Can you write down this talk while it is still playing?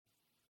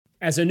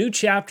As a new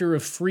chapter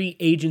of free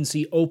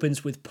agency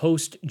opens with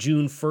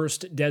post-June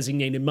 1st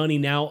designated money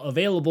now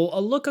available,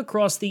 a look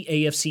across the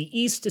AFC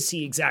East to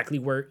see exactly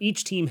where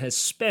each team has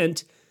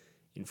spent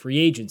in free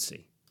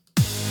agency.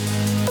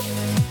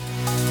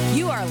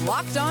 You are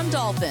Locked On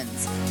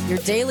Dolphins, your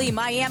daily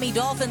Miami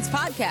Dolphins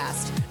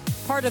podcast,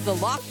 part of the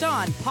Locked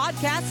On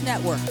Podcast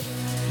Network,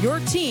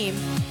 your team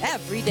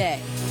every day.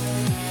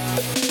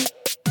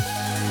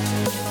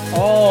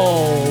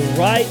 All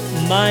right,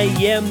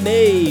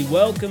 Miami.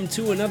 Welcome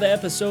to another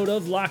episode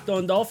of Locked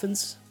On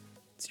Dolphins.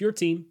 It's your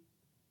team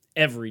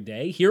every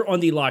day here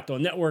on the Locked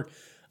On Network.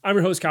 I'm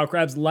your host, Kyle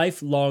Krabs,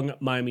 lifelong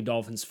Miami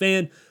Dolphins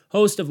fan,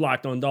 host of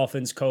Locked On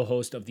Dolphins,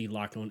 co-host of the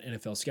Locked On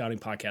NFL Scouting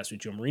podcast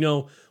with Joe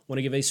Marino. Want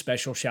to give a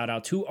special shout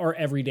out to our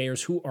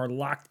everydayers who are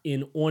locked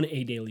in on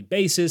a daily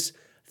basis.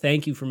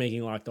 Thank you for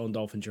making Locked On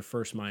Dolphins your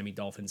first Miami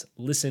Dolphins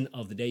listen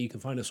of the day. You can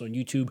find us on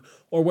YouTube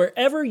or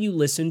wherever you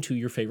listen to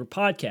your favorite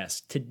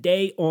podcasts.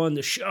 Today on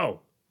the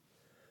show,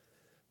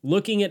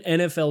 looking at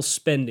NFL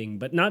spending,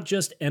 but not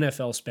just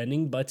NFL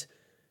spending, but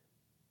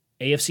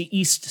AFC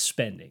East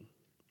spending.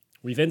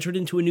 We've entered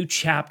into a new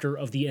chapter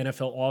of the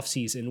NFL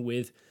offseason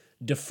with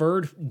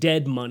deferred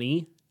dead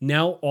money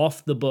now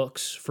off the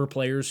books for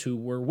players who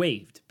were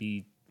waived,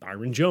 be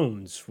Byron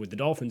Jones with the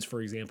Dolphins,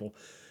 for example,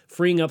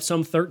 freeing up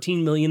some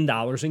 $13 million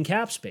in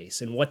cap space.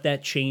 And what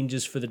that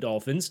changes for the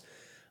Dolphins,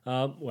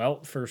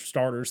 well, for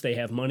starters, they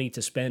have money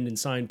to spend and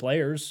sign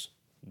players.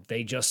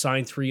 They just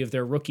signed 3 of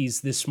their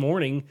rookies this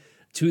morning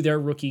to their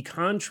rookie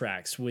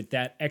contracts with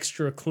that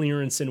extra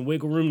clearance and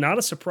wiggle room. Not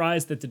a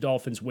surprise that the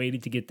Dolphins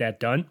waited to get that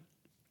done.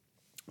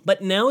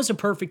 But now is a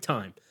perfect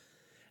time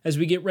as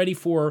we get ready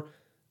for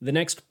the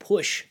next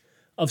push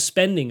of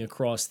spending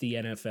across the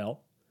NFL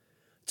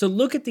to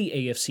look at the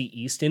AFC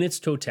East in its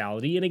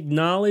totality and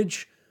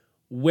acknowledge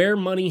where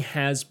money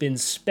has been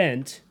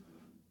spent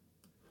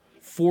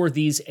for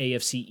these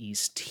AFC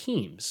East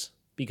teams,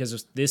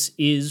 because this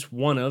is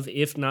one of,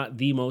 if not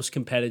the most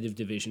competitive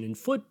division in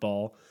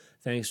football,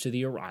 thanks to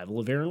the arrival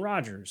of Aaron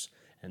Rodgers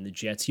and the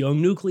Jets'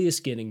 young nucleus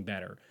getting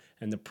better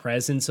and the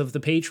presence of the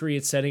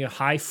Patriots setting a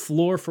high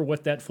floor for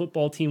what that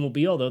football team will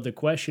be, although the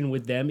question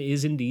with them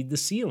is indeed the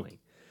ceiling.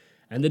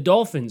 And the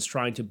Dolphins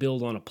trying to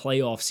build on a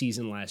playoff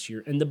season last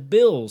year, and the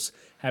Bills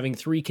having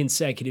 3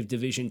 consecutive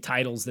division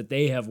titles that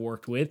they have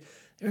worked with.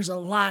 There's a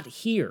lot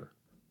here.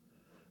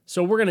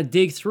 So we're going to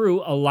dig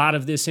through a lot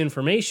of this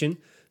information,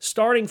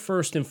 starting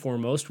first and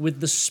foremost with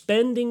the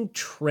spending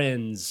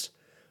trends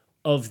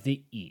of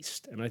the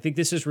East. And I think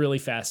this is really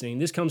fascinating.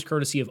 This comes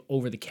courtesy of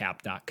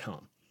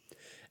overthecap.com.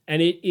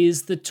 And it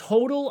is the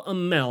total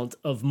amount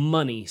of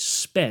money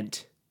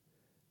spent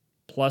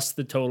plus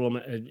the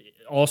total,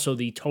 also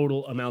the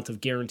total amount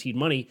of guaranteed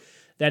money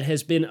that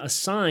has been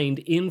assigned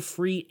in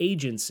free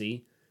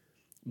agency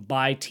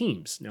by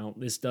teams. Now,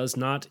 this does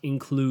not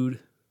include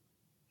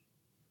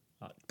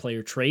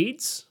player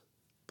trades,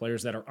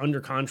 players that are under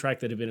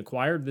contract that have been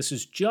acquired. This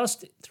is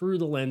just through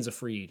the lens of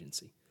free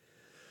agency.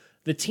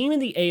 The team in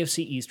the AFC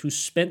East who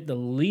spent the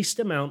least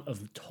amount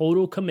of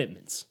total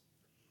commitments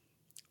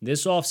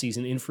this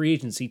offseason in free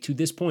agency to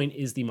this point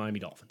is the Miami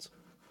Dolphins.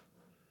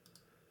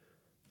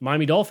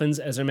 Miami Dolphins,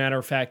 as a matter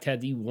of fact,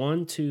 had the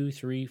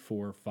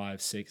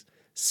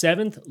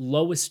 7th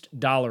lowest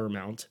dollar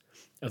amount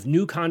of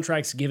new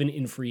contracts given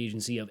in free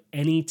agency of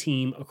any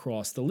team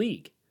across the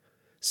league.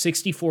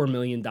 $64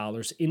 million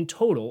in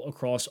total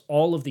across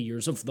all of the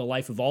years of the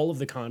life of all of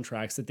the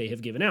contracts that they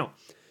have given out.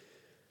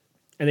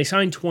 And they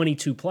signed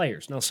 22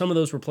 players. Now, some of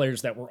those were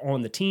players that were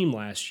on the team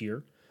last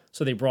year,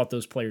 so they brought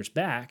those players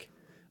back.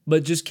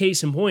 But just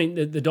case in point,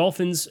 the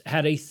Dolphins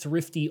had a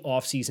thrifty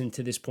offseason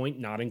to this point,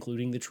 not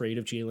including the trade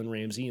of Jalen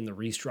Ramsey and the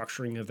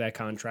restructuring of that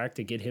contract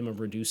to get him a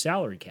reduced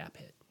salary cap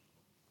hit.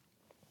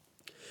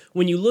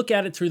 When you look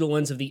at it through the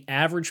lens of the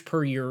average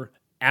per year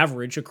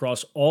average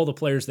across all the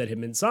players that have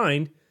been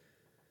signed,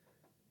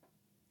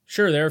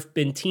 sure, there have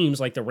been teams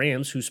like the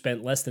Rams who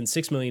spent less than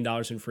 $6 million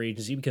in free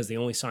agency because they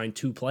only signed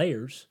 2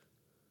 players.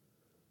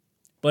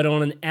 But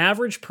on an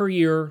average per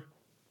year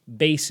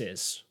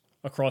basis,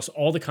 across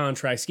all the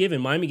contracts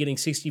given, Miami getting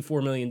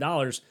 $64 million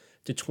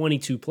to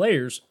 22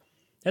 players,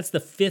 that's the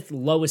 5th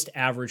lowest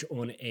average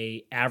on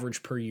a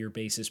average per year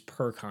basis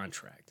per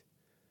contract.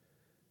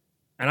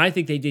 And I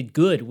think they did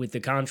good with the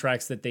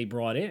contracts that they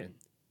brought in.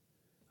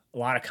 A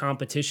lot of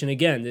competition.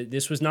 Again,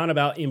 this was not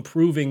about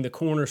improving the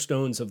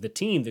cornerstones of the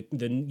team.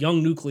 The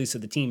young nucleus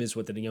of the team is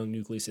what the young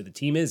nucleus of the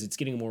team is. It's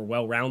getting a more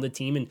well-rounded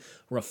team and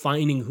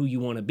refining who you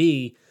want to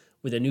be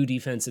with a new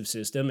defensive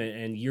system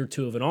and year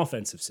 2 of an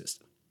offensive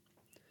system.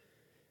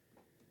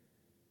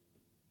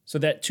 So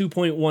that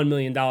 $2.1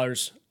 million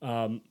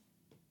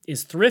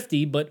is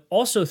thrifty, but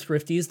also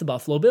thrifty is the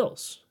Buffalo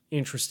Bills.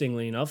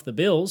 Interestingly enough, the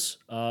Bills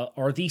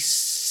are the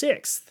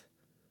 6th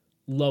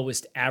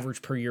lowest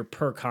average per year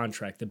per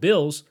contract. The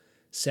Bills,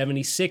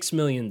 $76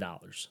 million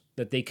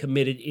that they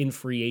committed in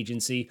free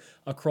agency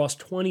across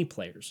 20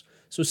 players.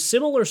 So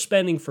similar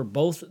spending for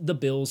both the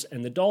Bills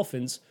and the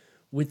Dolphins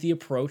with the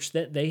approach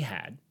that they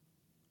had.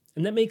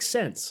 And that makes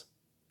sense.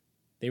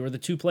 They were the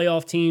 2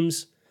 playoff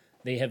teams.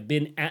 They have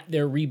been at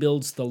their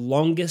rebuilds the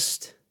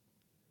longest.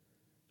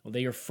 Well,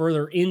 they are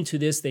further into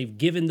this. They've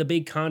given the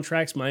big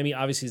contracts. Miami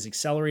obviously has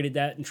accelerated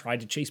that and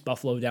tried to chase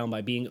Buffalo down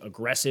by being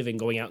aggressive and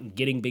going out and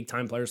getting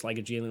big-time players like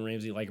a Jalen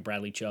Ramsey, like a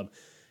Bradley Chubb,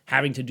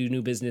 having to do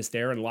new business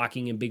there and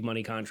locking in big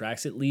money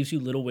contracts. It leaves you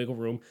little wiggle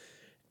room.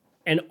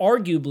 And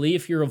arguably,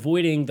 if you're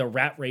avoiding the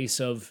rat race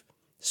of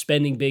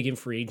spending big in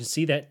free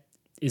agency, that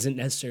isn't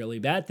necessarily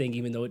a bad thing,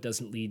 even though it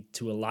doesn't lead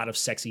to a lot of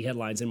sexy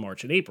headlines in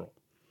March and April.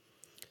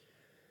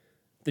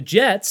 The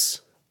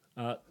Jets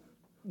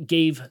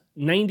gave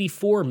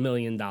 $94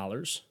 million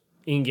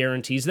in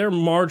guarantees. They're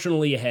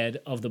marginally ahead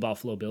of the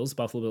Buffalo Bills.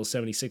 Buffalo Bills,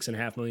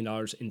 $76.5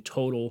 million in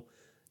total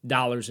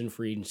dollars in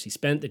free agency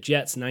spent. The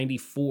Jets,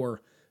 $94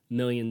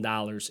 million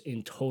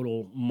in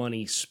total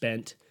money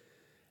spent.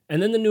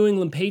 And then the New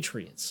England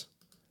Patriots,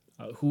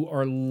 who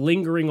are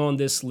lingering on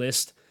this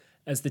list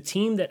as the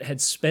team that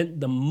had spent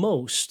the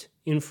most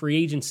in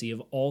free agency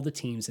of all the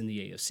teams in the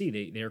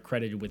AFC. They are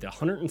credited with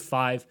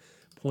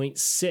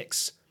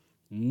 $105.6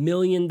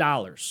 million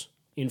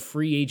in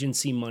free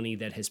agency money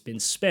that has been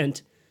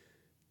spent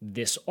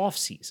this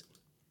offseason.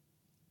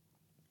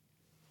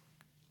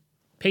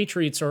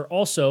 Patriots are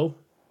also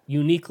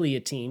uniquely a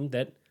team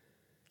that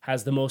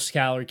has the most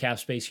salary cap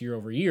space year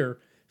over year.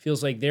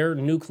 Feels like their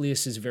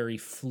nucleus is very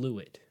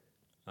fluid.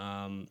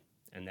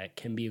 And that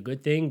can be a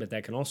good thing, but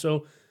that can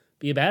also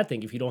be a bad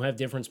thing if you don't have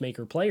difference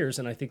maker players,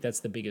 and I think that's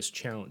the biggest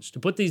challenge.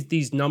 To put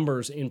these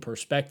numbers in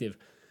perspective,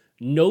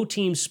 no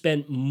team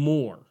spent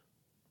more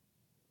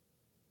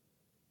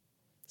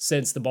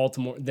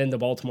than the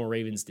Baltimore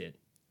Ravens did.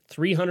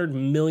 $300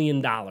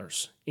 million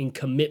in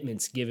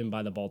commitments given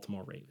by the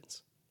Baltimore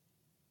Ravens.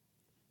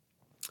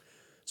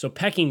 So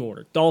pecking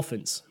order,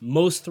 Dolphins,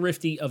 most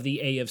thrifty of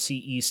the AFC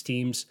East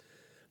teams.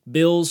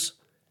 Bills,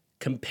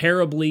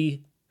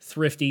 comparably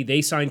thrifty.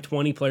 They signed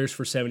 20 players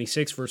for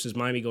 76 versus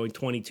Miami going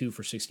 22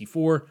 for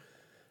 64.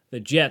 The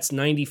Jets,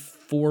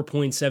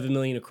 $94.7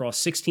 million across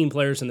 16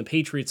 players, and the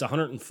Patriots,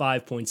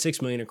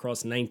 $105.6 million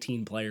across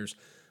 19 players.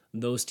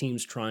 Those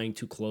teams trying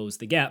to close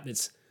the gap.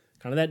 It's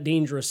kind of that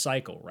dangerous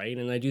cycle, right?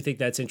 And I do think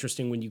that's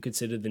interesting when you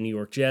consider the New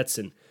York Jets,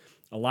 and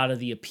a lot of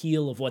the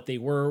appeal of what they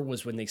were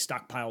was when they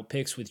stockpiled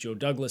picks with Joe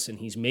Douglas, and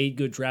he's made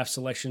good draft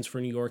selections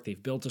for New York.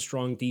 They've built a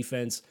strong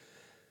defense.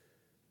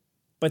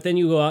 But then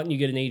you go out and you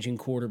get an aging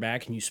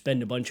quarterback and you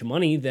spend a bunch of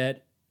money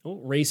that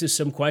raises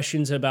some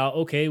questions about,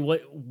 okay,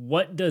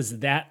 what does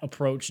that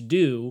approach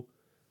do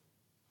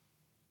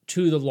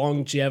to the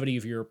longevity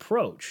of your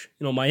approach?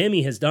 You know,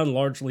 Miami has done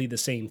largely the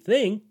same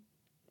thing,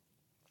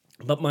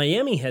 but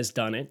Miami has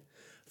done it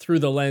through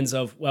the lens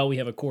of, well, we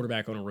have a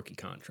quarterback on a rookie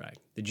contract.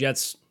 The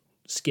Jets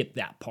skip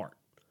that part,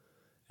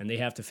 and they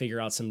have to figure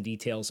out some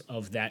details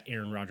of that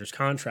Aaron Rodgers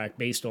contract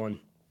based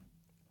on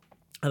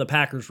how the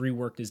Packers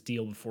reworked his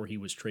deal before he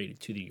was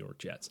traded to the New York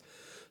Jets.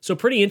 So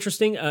pretty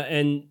interesting,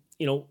 and,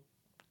 you know,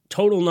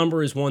 total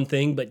number is one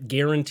thing, but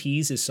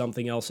guarantees is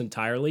something else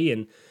entirely,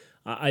 and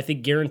I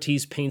think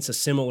guarantees paints a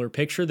similar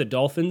picture. The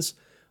Dolphins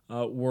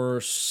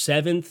were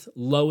seventh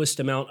lowest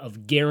amount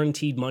of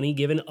guaranteed money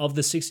given. Of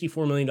the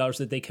 $64 million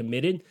that they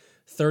committed,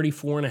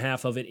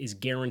 34.5 of it is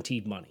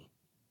guaranteed money.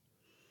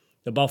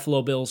 The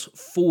Buffalo Bills,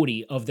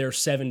 40 of their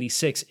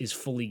 76 is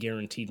fully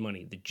guaranteed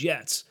money. The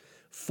Jets,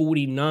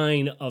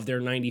 49 of their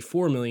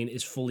 $94 million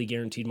is fully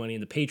guaranteed money.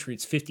 And the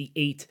Patriots,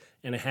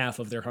 58.5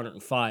 of their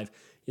 $105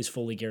 is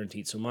fully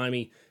guaranteed. So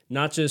Miami,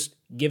 not just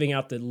giving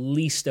out the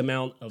least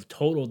amount of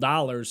total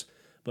dollars,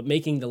 but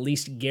making the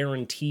least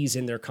guarantees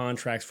in their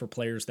contracts for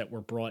players that were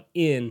brought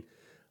in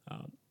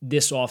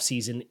this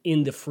offseason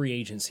in the free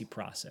agency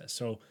process.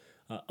 So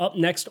up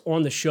next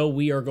on the show,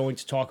 we are going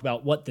to talk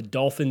about what the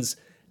Dolphins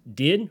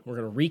did. We're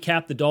going to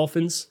recap the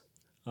Dolphins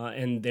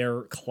and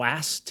their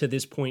class to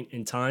this point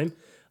in time.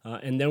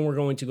 And then we're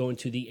going to go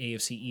into the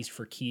AFC East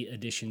for key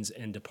additions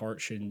and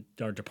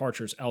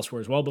departures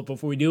elsewhere as well. But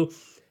before we do,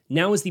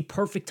 now is the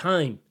perfect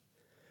time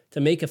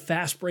to make a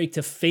fast break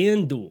to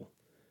FanDuel.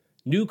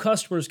 New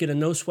customers get a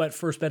no-sweat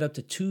first bet up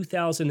to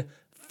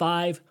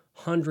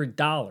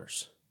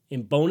 $2,500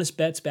 in bonus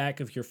bets back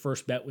if your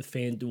first bet with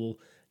FanDuel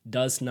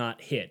does not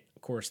hit.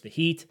 Of course, the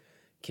Heat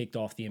kicked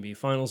off the NBA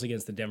Finals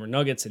against the Denver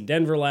Nuggets in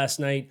Denver last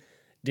night.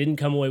 Didn't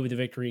come away with a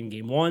victory in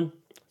Game 1.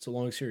 It's a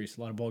long series,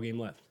 a lot of ball game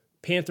left.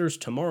 Panthers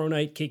tomorrow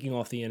night kicking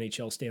off the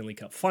NHL Stanley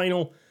Cup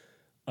Final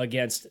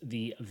against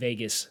the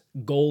Vegas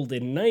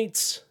Golden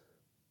Knights.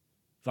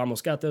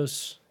 Vamos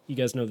Gatos. You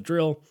guys know the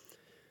drill.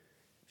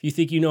 If you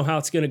think you know how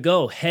it's going to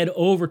go, head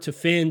over to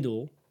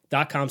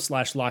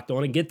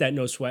FanDuel.com/lockedon and get that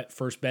no sweat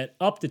first bet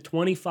up to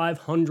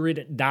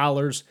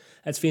 $2,500.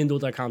 That's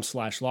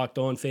FanDuel.com/lockedon.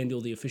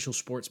 FanDuel, the official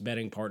sports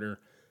betting partner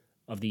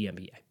of the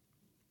NBA.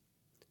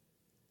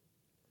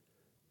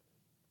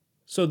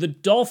 So the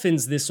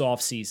Dolphins this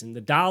offseason,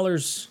 the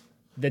dollars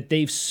that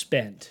they've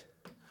spent,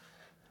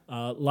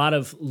 a lot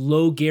of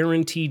low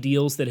guarantee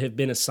deals that have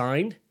been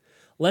assigned.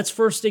 Let's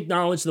first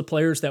acknowledge the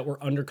players that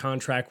were under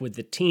contract with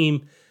the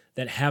team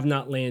that have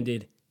not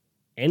landed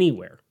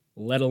anywhere,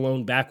 let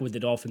alone back with the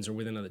Dolphins or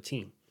with another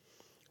team.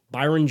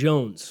 Byron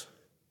Jones,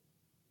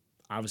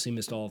 obviously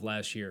missed all of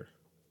last year.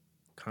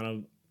 kind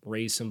of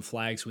raised some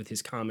flags with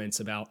his comments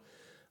about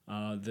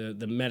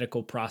the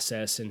medical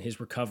process and his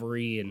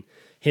recovery and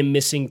him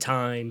missing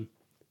time.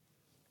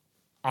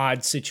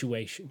 Odd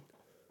situation.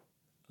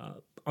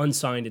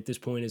 Unsigned at this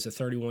point is a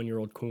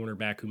 31-year-old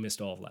cornerback who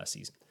missed all of last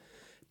season.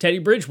 Teddy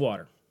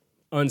Bridgewater,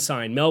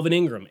 unsigned. Melvin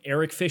Ingram,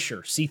 Eric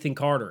Fisher, Cethan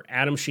Carter,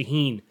 Adam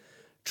Shaheen,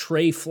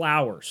 Trey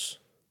Flowers,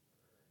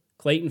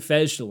 Clayton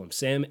Fejedelem,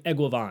 Sam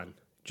Eguavoen,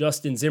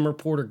 Justin Zimmer,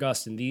 Porter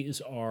Gustin.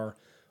 These are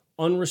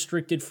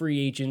unrestricted free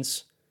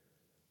agents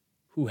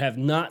who have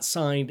not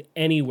signed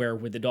anywhere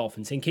with the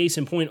Dolphins. In case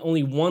in point,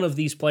 only one of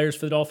these players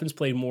for the Dolphins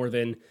played more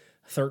than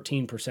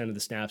 13% of the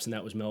snaps, and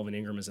that was Melvin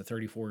Ingram as a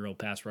 34-year-old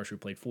pass rusher who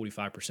played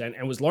 45%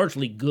 and was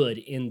largely good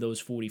in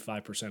those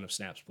 45% of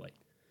snaps played.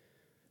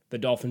 The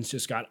Dolphins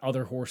just got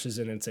other horses,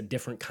 and it's a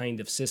different kind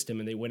of system,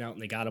 and they went out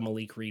and they got a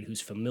Malik Reed who's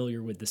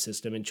familiar with the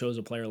system and chose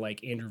a player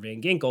like Andrew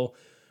Van Ginkel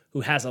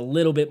who has a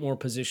little bit more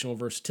positional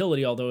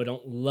versatility, although I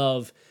don't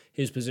love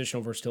his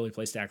positional versatility,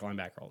 plays tackle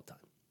linebacker all the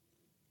time.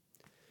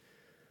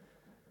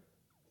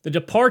 The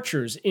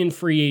departures in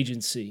free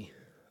agency.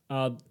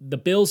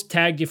 The Bills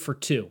tagged you for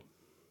 2.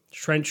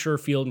 Trent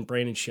Sherfield and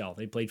Brandon Shell.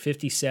 They played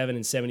 57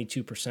 and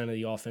 72% of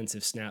the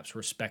offensive snaps,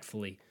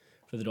 respectfully,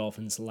 for the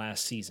Dolphins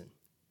last season.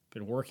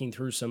 Been working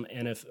through some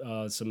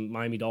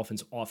Miami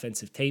Dolphins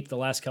offensive tape the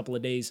last couple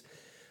of days,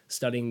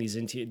 studying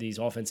these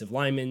offensive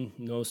linemen,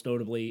 most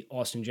notably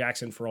Austin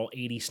Jackson for all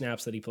 80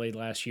 snaps that he played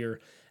last year,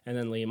 and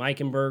then Liam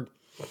Eichenberg.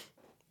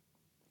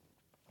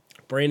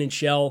 Brandon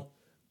Shell,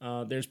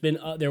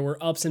 there were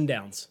ups and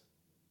downs.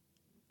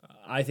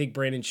 I think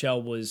Brandon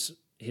Shell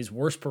his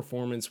worst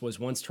performance was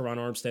once Teron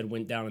Armstead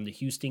went down in the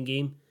Houston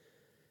game,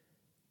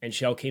 and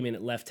Shell came in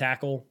at left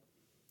tackle,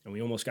 and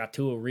we almost got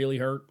Tua really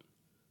hurt.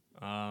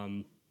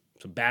 Some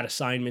bad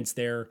assignments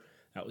there.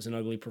 That was an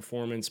ugly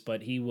performance,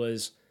 but he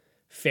was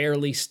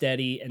fairly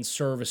steady and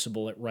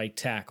serviceable at right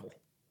tackle.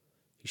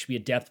 He should be a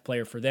depth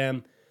player for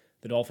them.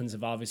 The Dolphins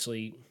have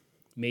obviously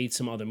made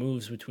some other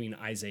moves between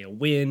Isaiah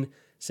Wynn,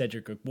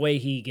 Cedric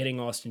Ogbuehi, getting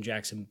Austin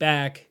Jackson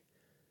back.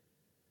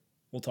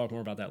 We'll talk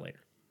more about that later.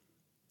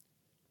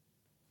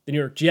 The New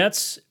York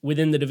Jets,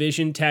 within the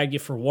division, tagged you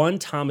for 1,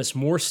 Thomas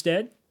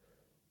Morstead,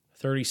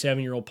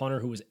 37-year-old punter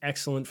who was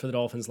excellent for the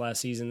Dolphins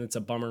last season. It's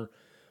a bummer.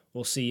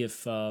 We'll see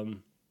if the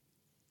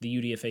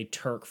UDFA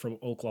Turk from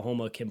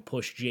Oklahoma can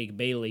push Jake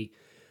Bailey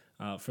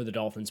for the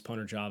Dolphins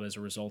punter job as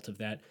a result of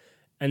that.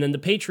 And then the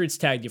Patriots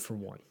tagged you for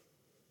 1.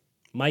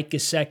 Mike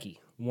Gesicki,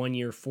 1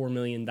 year,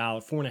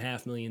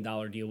 $4.5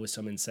 million deal with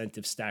some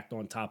incentives stacked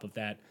on top of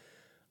that.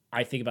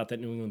 I think about that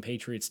New England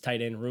Patriots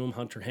tight end room,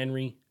 Hunter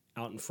Henry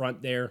out in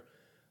front there.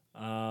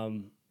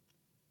 I'd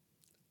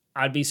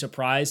be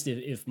surprised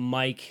if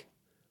Mike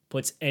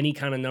puts any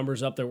kind of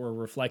numbers up that were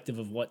reflective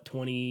of what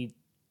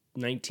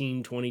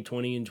 2019,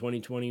 2020, and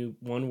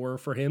 2021 were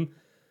for him.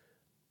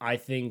 I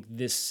think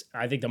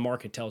the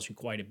market tells you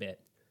quite a bit.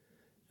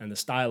 And the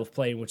style of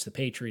play in which the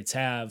Patriots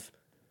have,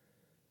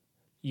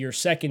 your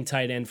second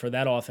tight end for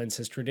that offense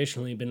has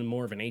traditionally been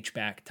more of an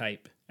H-back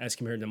type as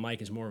compared to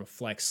Mike is more of a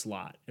flex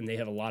slot, and they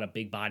have a lot of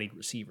big-bodied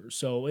receivers.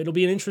 So it'll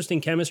be an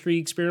interesting chemistry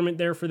experiment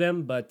there for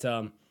them, but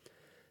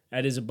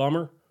that is a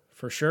bummer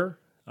for sure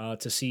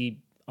to see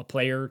a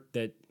player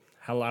that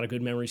had a lot of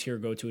good memories here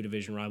go to a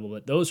division rival.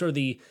 But those are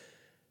the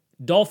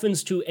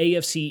Dolphins to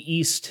AFC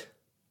East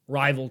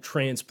rival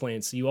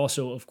transplants. You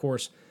also, of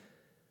course,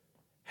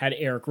 had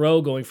Eric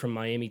Rowe going from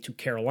Miami to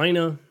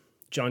Carolina,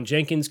 John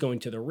Jenkins going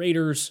to the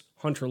Raiders,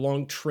 Hunter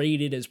Long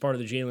traded as part of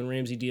the Jalen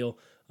Ramsey deal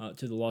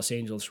to the Los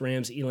Angeles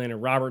Rams,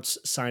 Elandon Roberts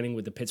signing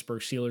with the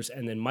Pittsburgh Steelers,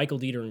 and then Michael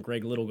Dieter and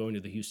Greg Little going to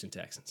the Houston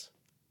Texans.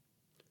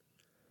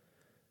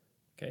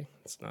 Okay,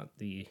 it's not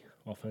the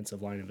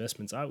offensive line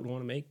investments I would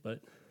want to make, but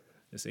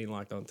this ain't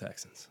Locked On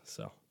Texans.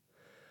 So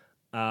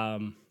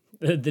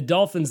the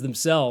Dolphins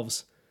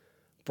themselves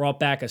brought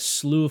back a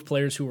slew of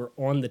players who were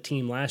on the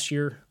team last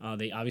year.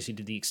 They obviously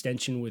did the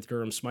extension with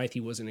Durham Smythe.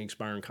 He wasn't an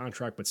expiring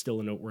contract, but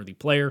still a noteworthy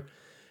player.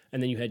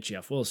 And then you had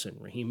Jeff Wilson,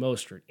 Raheem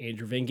Mostert,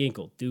 Andrew Van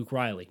Ginkel, Duke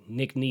Riley,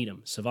 Nick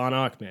Needham, Savon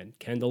Ahmed,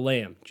 Kendall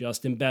Lamb,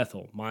 Justin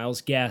Bethel,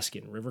 Myles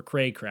Gaskin, River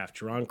Craycraft,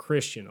 Jerron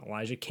Christian,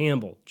 Elijah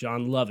Campbell,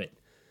 John Lovett.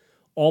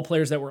 All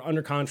players that were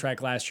under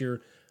contract last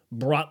year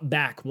brought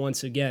back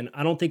once again.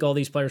 I don't think all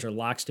these players are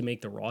locks to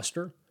make the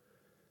roster.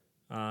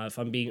 If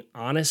I'm being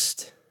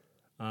honest,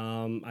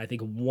 I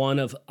think one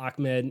of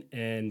Ahmed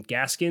and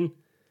Gaskin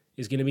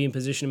is going to be in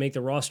position to make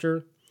the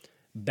roster.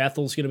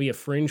 Bethel's going to be a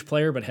fringe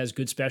player, but has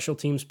good special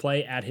teams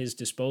play at his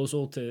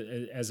disposal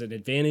as an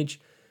advantage.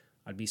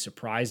 I'd be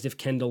surprised if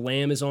Kendall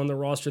Lamb is on the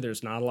roster.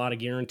 There's not a lot of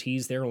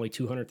guarantees there, only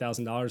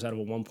 $200,000 out of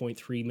a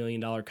 $1.3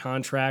 million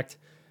contract.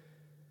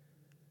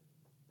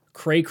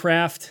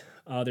 Craycraft,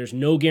 there's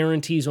no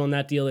guarantees on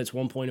that deal. It's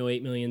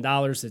 $1.08 million.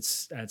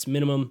 That's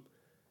minimum.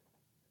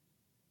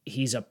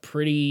 He's a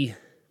pretty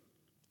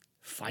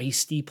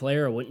feisty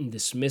player. I wouldn't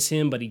dismiss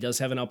him, but he does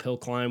have an uphill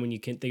climb when you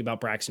can think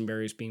about Braxton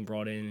Berrios being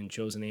brought in and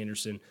Chosen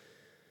Anderson.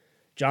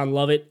 John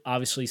Lovett,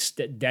 obviously,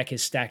 deck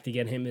is stacked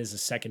against him as a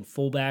second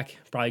fullback,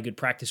 probably a good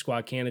practice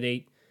squad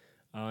candidate.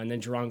 And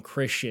then Jerron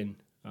Christian,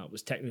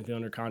 was technically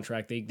under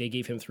contract. They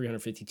gave him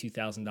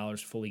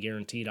 $352,000 fully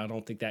guaranteed. I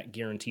don't think that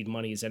guaranteed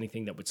money is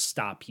anything that would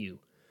stop you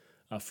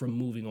from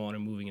moving on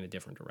and moving in a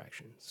different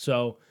direction.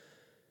 So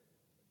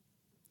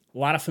a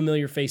lot of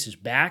familiar faces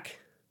back.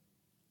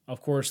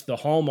 Of course, the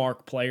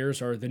hallmark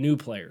players are the new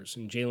players,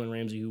 and Jalen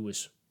Ramsey, who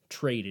was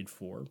traded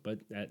for, but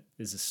that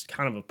is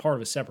kind of a part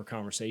of a separate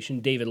conversation.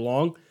 David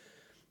Long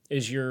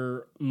is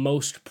your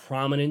most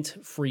prominent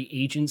free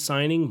agent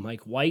signing.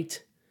 Mike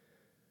White.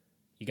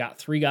 You got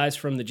 3 guys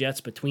from the Jets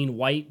between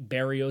White,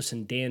 Berrios,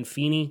 and Dan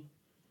Feeney.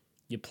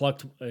 You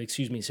plucked,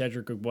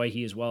 Cedric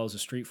Ogbuehi as well as a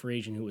street free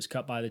agent who was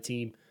cut by the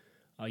team.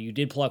 You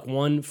did pluck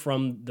one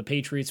from the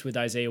Patriots with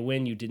Isaiah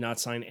Wynn. You did not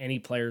sign any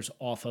players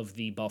off of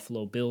the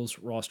Buffalo Bills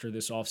roster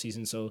this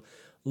offseason. So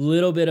a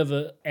little bit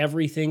of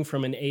everything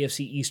from an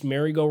AFC East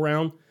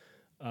merry-go-round,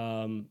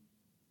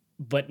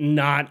 but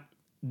not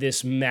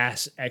this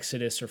mass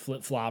exodus or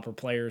flip-flop or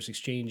players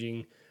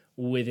exchanging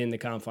within the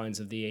confines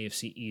of the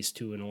AFC East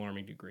to an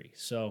alarming degree.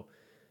 So,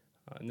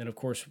 and then, of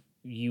course,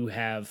 you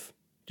have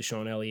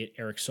Deshaun Elliott,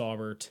 Eric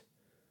Saubert,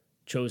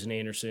 Chosen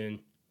Anderson,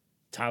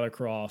 Tyler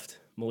Kroft,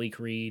 Malik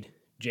Reed,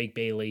 Jake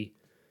Bailey,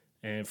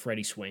 and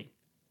Freddie Swain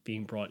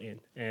being brought in.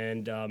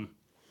 And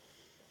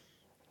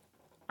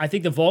I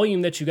think the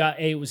volume that you got,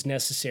 it was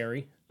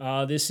necessary.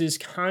 This is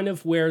kind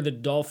of where the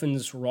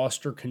Dolphins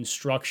roster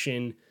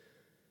construction,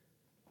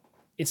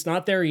 it's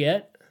not there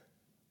yet,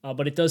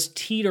 but it does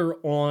teeter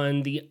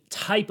on the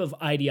type of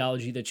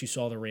ideology that you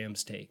saw the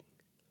Rams take,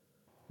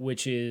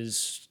 which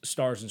is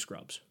stars and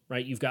scrubs,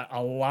 right? You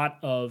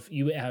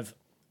have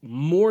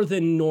more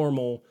than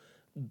normal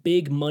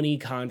big money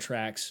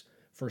contracts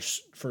for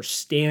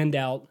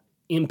standout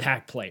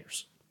impact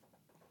players.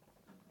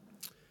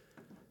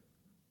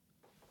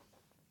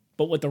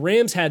 But what the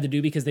Rams had to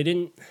do, because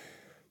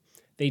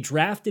they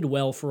drafted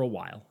well for a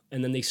while,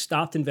 and then they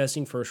stopped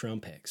investing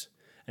first-round picks.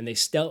 And they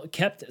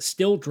kept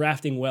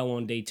drafting well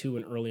on day 2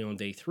 and early on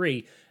day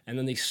 3, and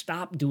then they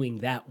stopped doing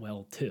that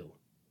well too.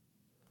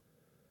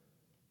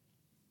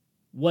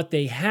 What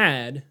they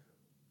had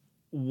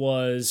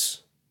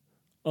was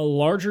a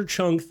larger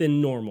chunk than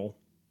normal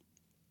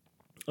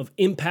of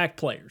impact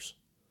players.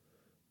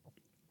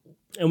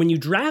 And when you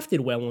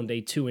drafted well on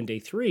day 2 and day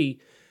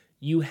 3,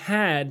 you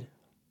had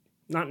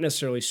not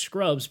necessarily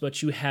scrubs,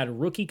 but you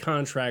had rookie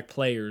contract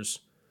players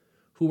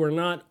who were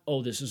not,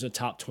 oh, this is a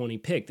top 20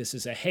 pick. This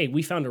is hey,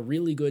 we found a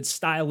really good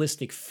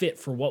stylistic fit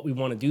for what we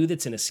want to do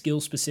that's in a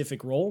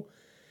skill-specific role,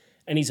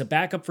 and he's a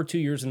backup for 2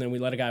 years, and then we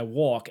let a guy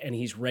walk, and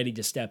he's ready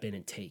to step in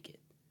and take it.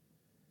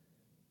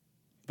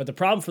 But the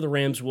problem for the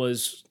Rams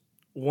was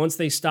once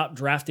they stopped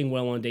drafting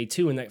well on day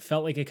 2, and that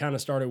felt like it kind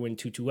of started when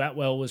Tutu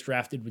Atwell was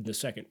drafted with the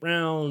second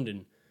round,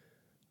 and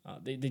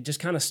they just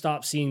kind of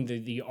stopped seeing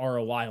the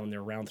ROI on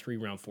their round 3,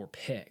 round 4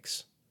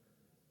 picks.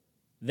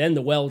 Then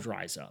the well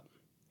dries up,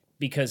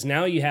 because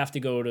now you have to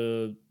go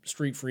to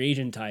street free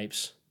agent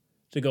types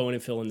to go in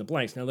and fill in the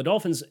blanks. Now, the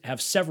Dolphins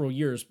have several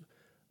years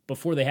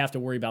before they have to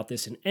worry about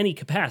this in any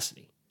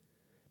capacity,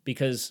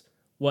 because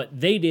what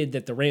they did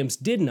that the Rams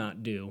did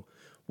not do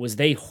was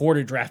they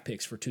hoarded draft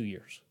picks for 2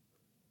 years.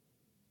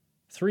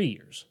 3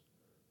 years.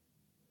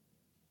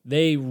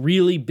 They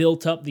really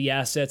built up the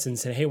assets and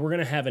said, hey, we're going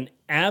to have an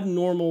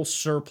abnormal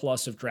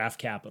surplus of draft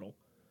capital,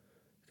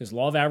 because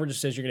law of averages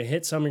says you're going to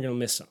hit some, you're going to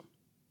miss some.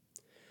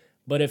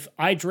 But if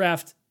I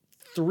draft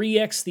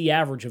 3x the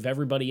average of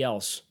everybody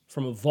else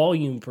from a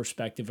volume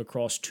perspective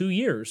across 2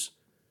 years,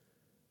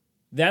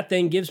 that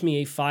then gives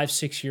me a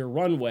 5-6 year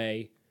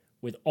runway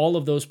with all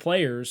of those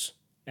players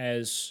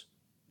as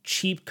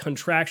cheap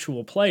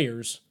contractual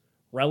players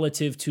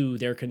relative to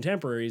their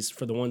contemporaries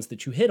for the ones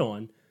that you hit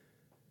on,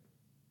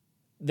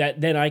 that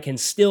then I can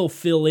still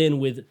fill in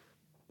with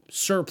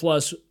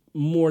surplus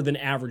more than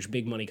average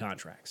big money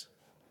contracts.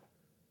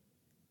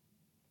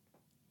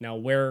 Now,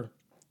 where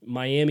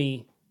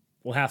Miami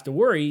will have to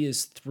worry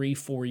is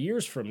 3-4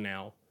 years from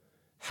now,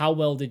 how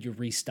well did you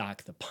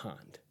restock the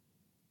pond?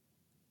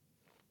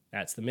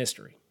 That's the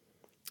mystery.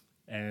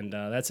 And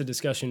that's a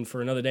discussion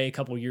for another day, a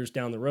couple years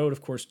down the road.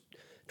 Of course,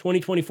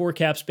 2024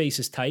 cap space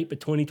is tight, but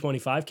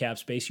 2025 cap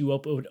space, you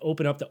would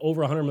open up to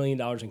over $100 million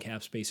in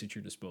cap space at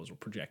your disposal,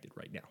 projected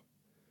right now.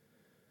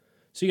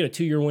 So you got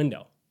a 2-year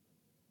window.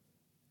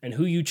 And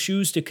who you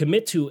choose to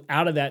commit to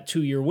out of that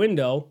 2-year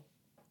window,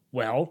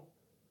 well,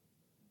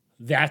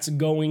 that's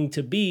going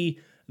to be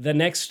the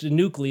next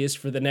nucleus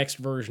for the next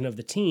version of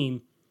the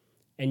team,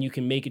 and you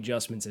can make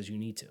adjustments as you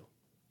need to.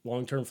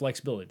 Long-term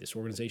flexibility. This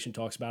organization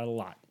talks about it a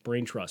lot.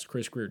 Brain trust.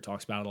 Chris Greer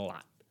talks about it a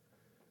lot.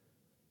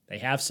 They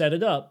have set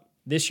it up.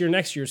 This year,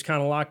 next year is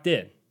kind of locked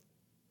in.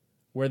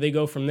 Where they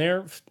go from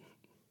there,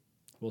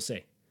 we'll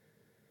see.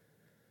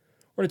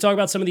 We're going to talk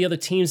about some of the other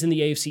teams in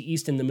the AFC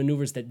East and the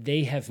maneuvers that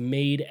they have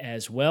made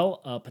as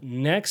well. Up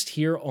next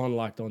here on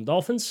Locked On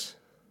Dolphins.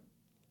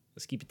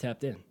 Let's keep it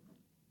tapped in.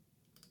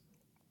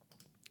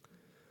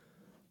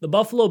 The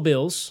Buffalo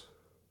Bills,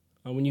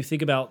 when you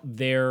think about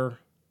their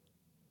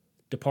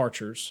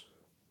departures,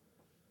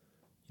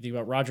 you think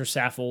about Roger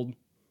Saffold,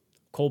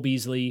 Cole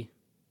Beasley,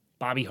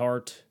 Bobby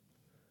Hart,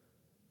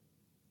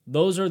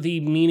 Those are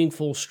the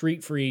meaningful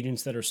street free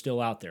agents that are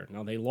still out there.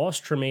 Now, they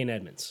lost Tremaine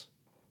Edmonds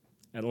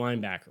at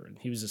linebacker. And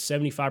he was a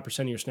 75%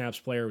 of your snaps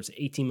player. It was an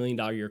 $18 million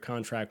a year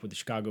contract with the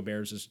Chicago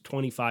Bears as a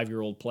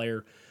 25-year-old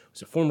player. He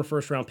was a former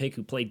first-round pick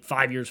who played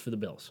 5 years for the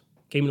Bills.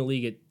 Came in the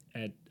league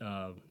at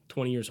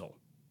 20 years old.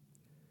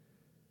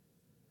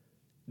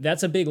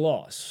 That's a big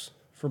loss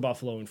for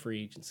Buffalo in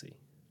free agency.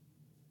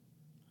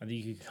 I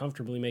think you could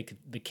comfortably make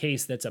the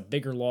case that's a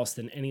bigger loss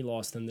than any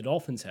loss than the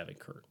Dolphins have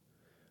incurred.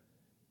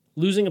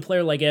 Losing a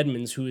player like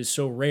Edmonds, who is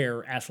so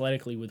rare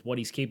athletically with what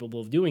he's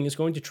capable of doing, is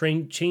going to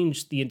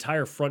change the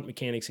entire front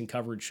mechanics and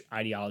coverage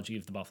ideology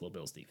of the Buffalo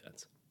Bills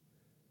defense.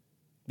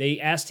 They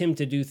asked him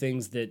to do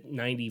things that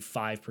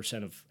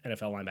 95% of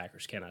NFL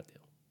linebackers cannot do.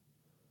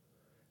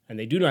 And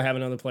they do not have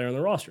another player on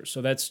the roster.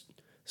 So that's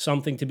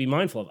something to be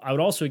mindful of. I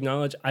would also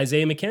acknowledge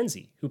Isaiah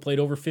McKenzie, who played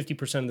over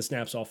 50% of the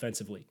snaps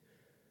offensively,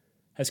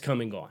 has come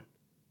and gone.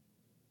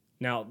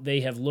 Now, they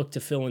have looked to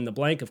fill in the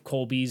blank of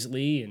Cole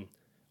Beasley and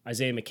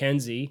Isaiah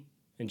McKenzie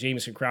and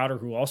Jamison Crowder,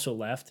 who also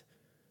left,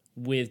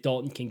 with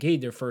Dalton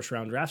Kincaid, their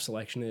first-round draft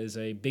selection, as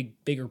a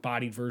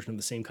bigger-bodied version of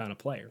the same kind of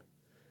player.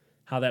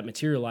 How that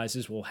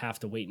materializes, we'll have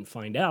to wait and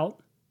find out.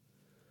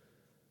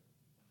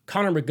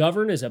 Connor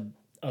McGovern is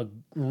a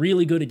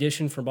really good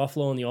addition for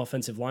Buffalo on the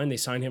offensive line. They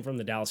signed him from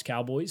the Dallas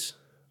Cowboys.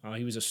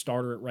 He was a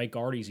starter at right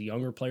guard. He's a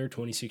younger player,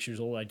 26 years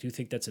old. I do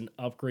think that's an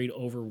upgrade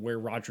over where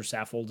Roger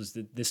Saffold is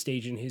at this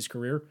stage in his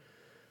career.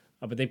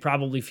 But they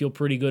probably feel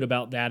pretty good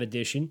about that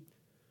addition.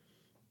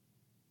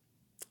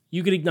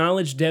 You could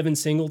acknowledge Devin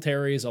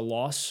Singletary as a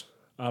loss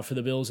for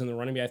the Bills in the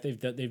running back.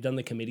 They've done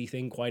the committee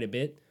thing quite a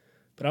bit.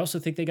 But I also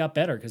think they got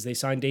better because they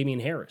signed Damian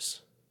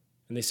Harris.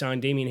 And they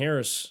signed Damian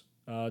Harris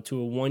to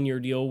a one-year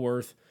deal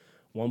worth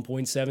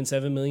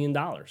 $1.77 million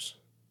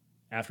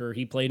after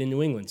he played in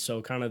New England.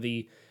 So kind of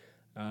the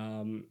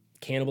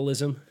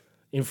cannibalism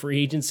in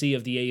free agency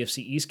of the AFC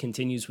East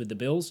continues with the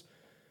Bills.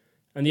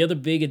 And the other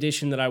big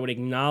addition that I would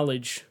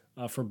acknowledge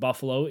for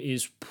Buffalo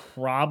is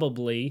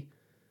probably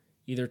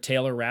either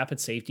Taylor Rapp at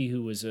safety,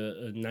 who was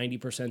a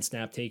 90%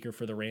 snap taker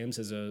for the Rams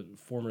as a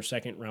former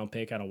second-round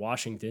pick out of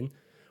Washington,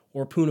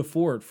 or Poona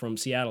Ford from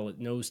Seattle at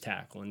nose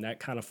tackle. And that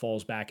kind of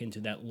falls back into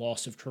that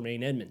loss of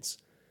Tremaine Edmonds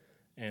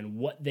and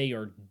what they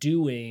are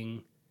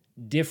doing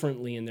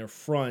differently in their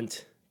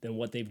front than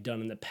what they've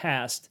done in the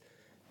past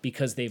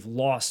because they've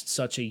lost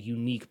such a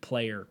unique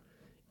player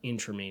in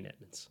Tremaine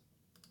Edmonds.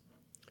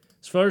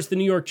 As far as the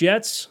New York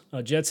Jets,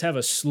 Jets have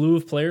a slew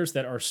of players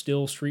that are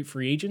still street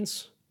free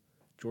agents.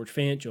 George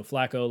Fant, Joe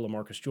Flacco,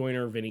 LaMarcus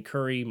Joyner, Vinnie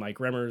Curry, Mike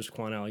Remmers,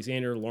 Quan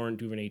Alexander, Laurent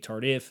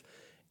Duvernay-Tardif,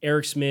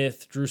 Eric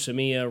Smith, Drew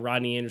Samia,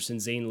 Rodney Anderson,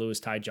 Zane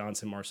Lewis, Ty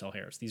Johnson, Marcel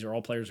Harris. These are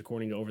all players,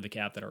 according to Over the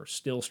Cap, that are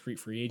still street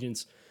free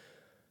agents.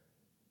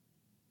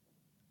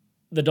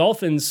 The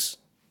Dolphins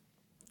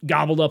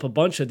gobbled up a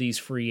bunch of these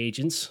free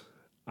agents.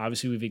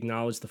 Obviously, we've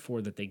acknowledged the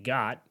 4 that they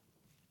got.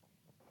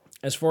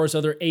 As far as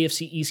other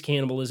AFC East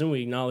cannibalism,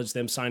 we acknowledge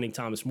them signing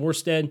Thomas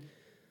Morstead.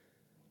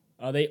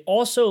 They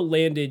also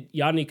landed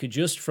Yadni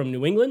Kajust from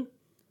New England.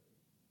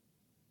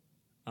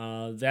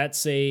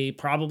 That's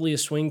probably a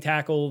swing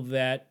tackle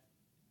that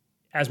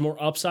has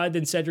more upside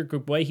than Cedric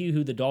Ogbuehi,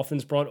 who the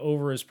Dolphins brought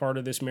over as part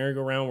of this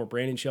merry-go-round where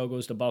Brandon Shell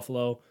goes to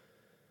Buffalo.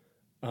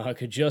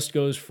 Kajust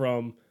goes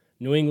from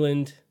New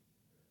England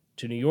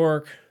to New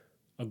York.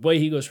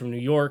 Ogbuehi goes from New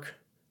York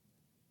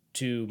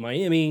to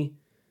Miami.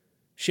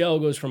 Shell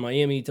goes from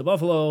Miami to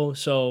Buffalo.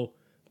 So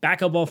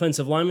backup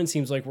offensive lineman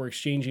seems like we're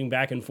exchanging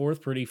back and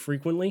forth pretty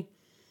frequently.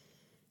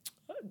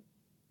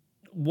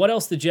 What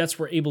else the Jets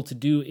were able to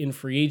do in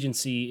free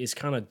agency is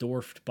kind of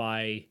dwarfed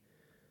by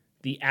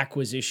the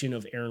acquisition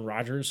of Aaron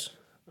Rodgers.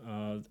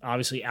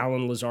 Obviously,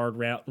 Allen Lazard,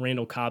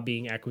 Randall Cobb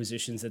being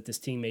acquisitions that this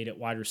team made at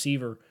wide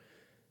receiver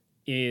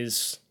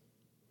is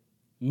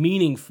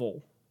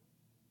meaningful.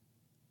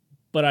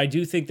 But I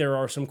do think there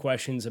are some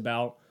questions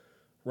about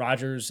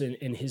Rodgers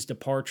and his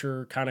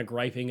departure, kind of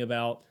griping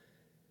about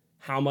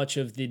how much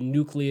of the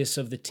nucleus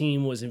of the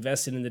team was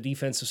invested in the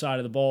defensive side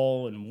of the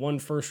ball, and one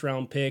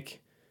first-round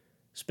pick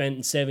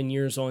spent 7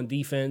 years on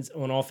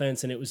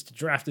offense, and it was to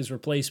draft his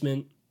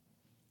replacement.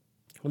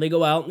 Well, they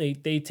go out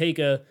and they take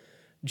a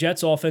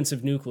Jets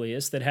offensive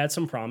nucleus that had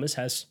some promise,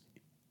 has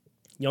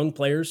young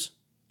players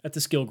at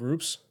the skill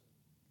groups.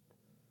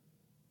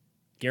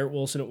 Garrett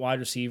Wilson at wide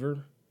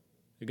receiver.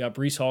 They got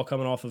Breece Hall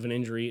coming off of an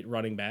injury at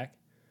running back.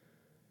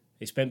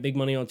 They spent big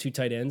money on 2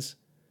 tight ends.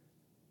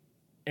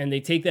 And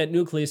they take that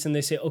nucleus and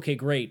they say, okay,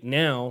 great.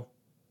 Now,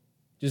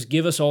 just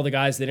give us all the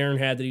guys that Aaron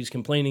had that he was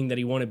complaining that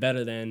he wanted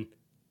better than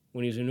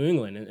when he was in New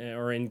England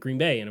or in Green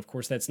Bay. And, of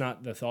course, that's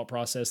not the thought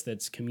process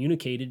that's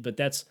communicated, but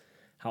that's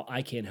how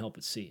I can't help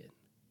but see it.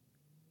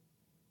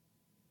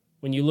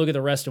 When you look at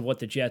the rest of what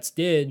the Jets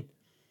did,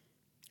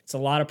 it's a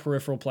lot of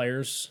peripheral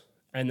players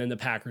and then the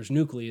Packers'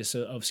 nucleus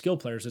of skill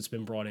players that's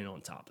been brought in on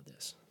top of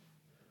this.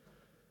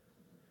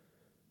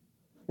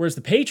 Whereas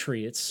the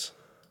Patriots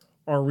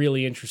are a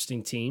really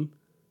interesting team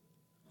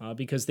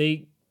because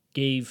they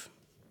gave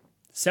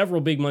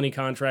several big money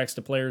contracts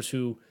to players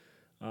who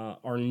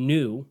are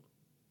new,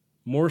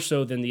 more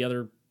so than the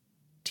other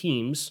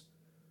teams.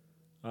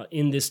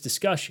 in this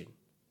discussion.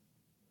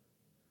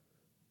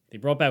 They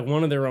brought back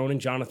one of their own in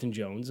Jonathan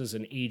Jones as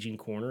an aging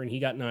corner, and he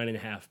got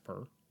 9.5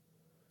 per.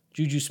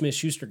 Juju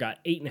Smith-Schuster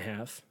got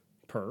 8.5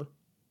 per,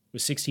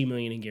 with $16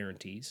 million in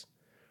guarantees.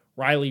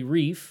 Riley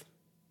Reif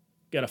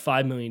got a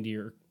 $5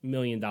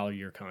 million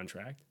year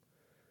contract.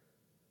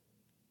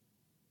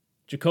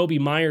 Jacoby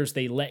Myers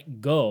they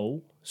let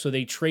go, so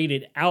they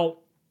traded out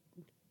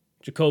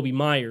Jacoby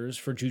Myers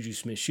for Juju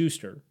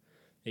Smith-Schuster.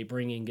 They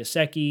bring in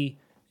Gesicki,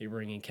 they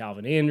bring in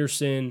Calvin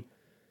Anderson.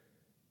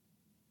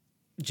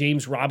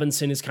 James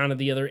Robinson is kind of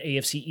the other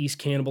AFC East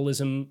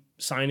cannibalism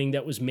signing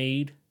that was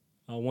made.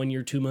 A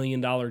 1-year, $2 million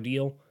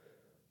deal.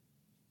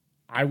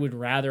 I would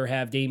rather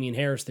have Damian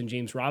Harris than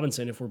James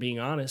Robinson, if we're being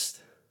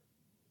honest.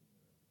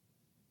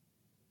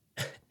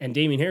 And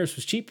Damian Harris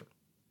was cheaper.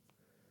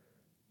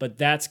 But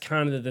that's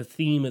kind of the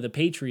theme of the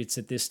Patriots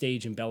at this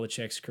stage in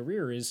Belichick's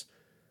career is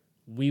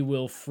we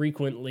will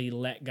frequently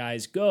let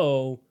guys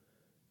go,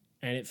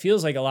 and it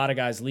feels like a lot of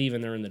guys leave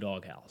and they're in the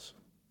doghouse,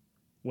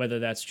 whether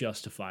that's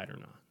justified or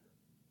not.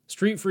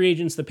 Street free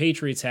agents the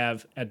Patriots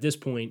have at this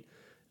point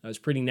is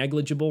pretty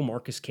negligible.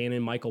 Marcus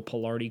Cannon, Michael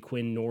Pilardi,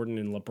 Quinn Norton,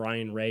 and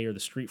LeBrian Ray are the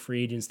street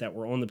free agents that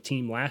were on the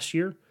team last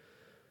year.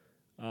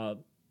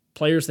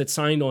 Players that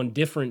signed on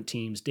different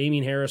teams,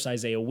 Damian Harris,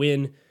 Isaiah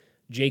Wynn,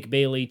 Jake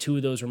Bailey, 2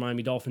 of those are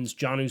Miami Dolphins,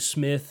 Jonnu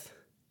Smith,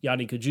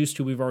 Yadi Kajust,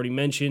 who we've already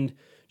mentioned,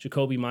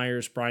 Jacoby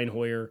Myers, Brian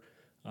Hoyer,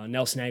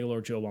 Nelson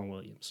Aguilar, Joe Long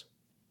Williams.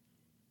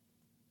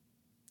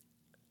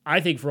 I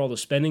think for all the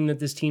spending that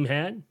this team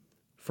had,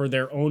 for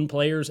their own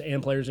players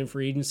and players in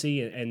free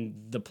agency, and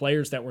the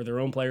players that were their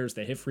own players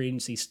that hit free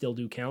agency still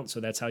do count, so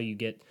that's how you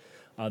get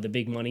the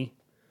big money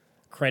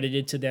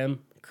credited to them,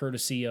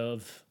 courtesy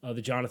of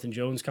the Jonathan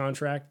Jones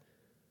contract.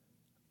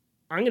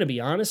 I'm going to be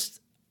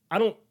honest, I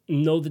don't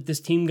know that this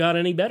team got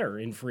any better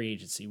in free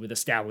agency with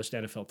established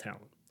NFL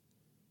talent.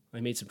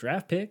 They made some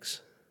draft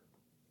picks.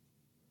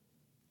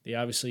 They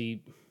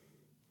obviously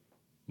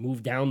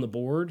moved down the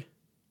board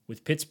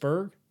with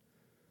Pittsburgh.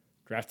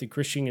 Drafted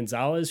Christian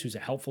Gonzalez, who's a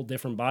helpful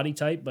different body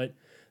type, but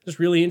it's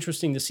really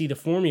interesting to see the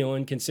formula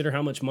and consider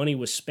how much money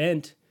was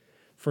spent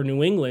for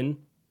New England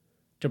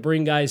to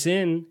bring guys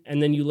in,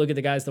 and then you look at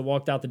the guys that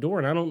walked out the door,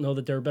 and I don't know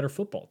that they're a better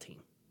football team.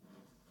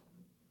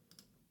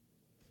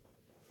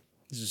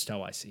 This is just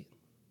how I see it.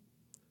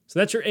 So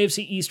that's your AFC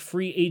East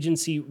free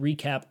agency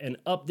recap and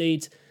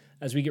update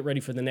as we get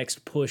ready for the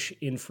next push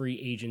in free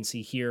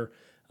agency here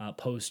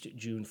post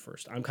June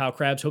 1st. I'm Kyle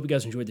Krabs. Hope you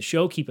guys enjoyed the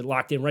show. Keep it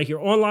locked in right here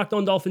on Locked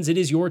On Dolphins. It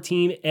is your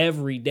team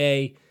every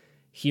day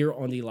here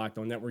on the Locked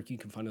On Network. You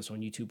can find us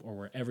on YouTube or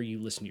wherever you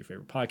listen to your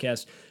favorite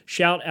podcast.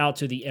 Shout out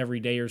to the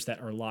everydayers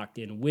that are locked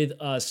in with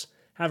us.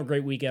 Have a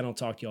great weekend. I'll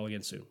talk to you all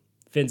again soon.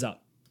 Fins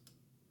up.